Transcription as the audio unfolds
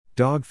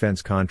Dog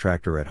Fence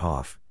Contractor at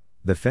Hoff.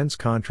 The Fence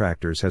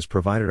Contractors has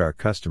provided our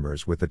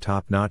customers with the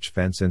top-notch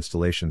fence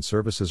installation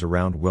services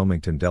around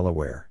Wilmington,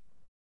 Delaware.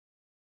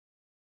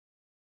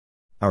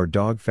 Our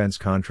dog fence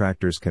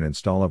contractors can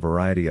install a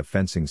variety of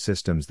fencing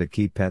systems that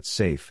keep pets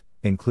safe,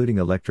 including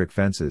electric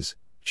fences,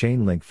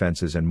 chain link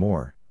fences and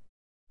more.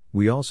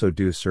 We also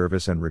do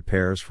service and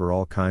repairs for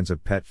all kinds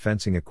of pet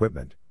fencing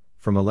equipment,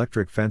 from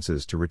electric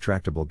fences to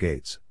retractable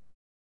gates.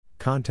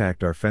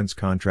 Contact our fence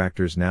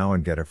contractors now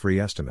and get a free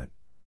estimate.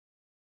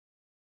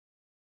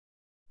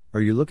 Are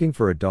you looking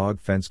for a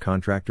dog fence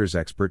contractors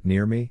expert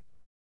near me?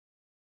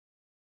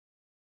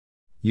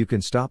 You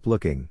can stop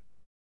looking.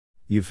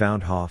 You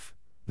found Hoff,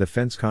 the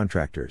Fence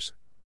Contractors.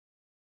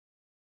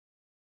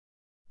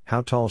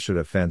 How tall should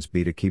a fence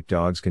be to keep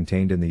dogs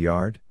contained in the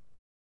yard?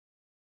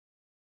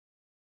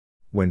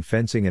 When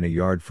fencing in a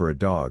yard for a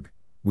dog,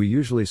 we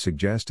usually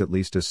suggest at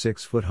least a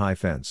 6-foot high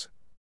fence.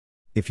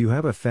 If you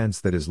have a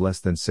fence that is less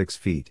than 6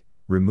 feet,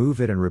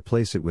 remove it and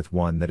replace it with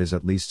one that is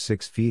at least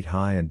 6 feet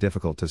high and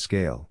difficult to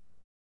scale.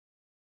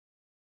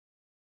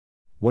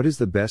 What is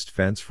the best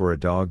fence for a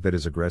dog that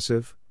is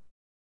aggressive?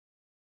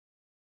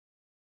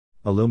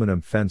 Aluminum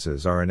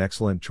fences are an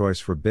excellent choice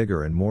for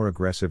bigger and more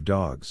aggressive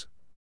dogs.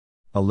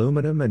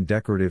 Aluminum and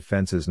decorative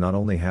fences not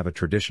only have a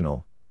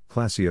traditional,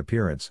 classy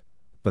appearance,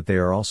 but they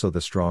are also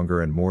the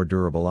stronger and more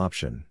durable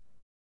option.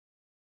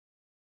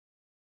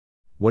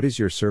 What is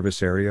your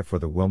service area for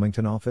the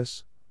Wilmington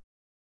office?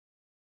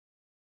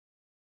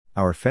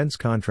 Our fence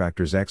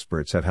contractors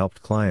experts have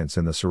helped clients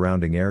in the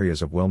surrounding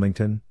areas of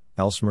Wilmington,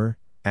 Ellesmere,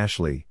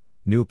 Ashley,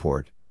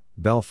 Newport,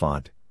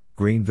 Bellefonte,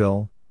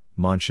 Greenville,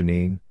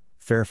 Montchanine,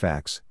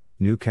 Fairfax,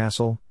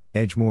 Newcastle,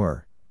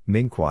 Edgemoor,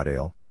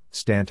 Minquadale,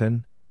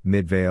 Stanton,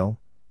 Midvale,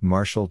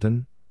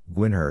 Marshallton,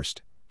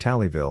 Gwynhurst,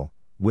 Tallyville,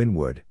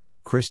 Wynwood,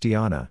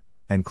 Christiana,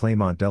 and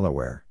Claymont,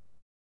 Delaware.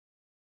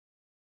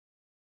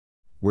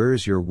 Where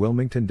is your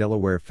Wilmington,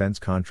 Delaware Fence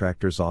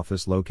Contractors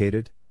office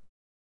located?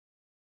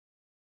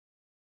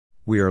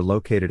 We are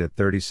located at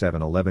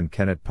 3711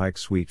 Kennett Pike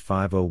Suite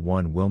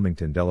 501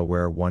 Wilmington,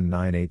 Delaware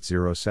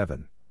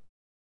 19807.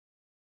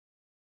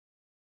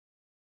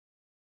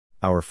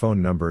 Our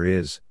phone number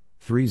is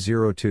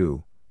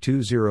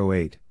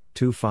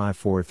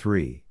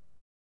 302-208-2543.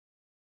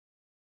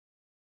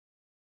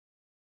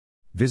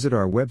 Visit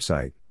our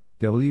website,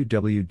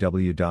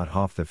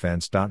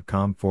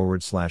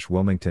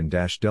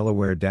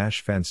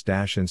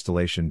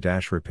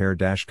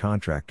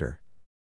 www.hoffthefence.com/Wilmington-Delaware-Fence-Installation-Repair-Contractor.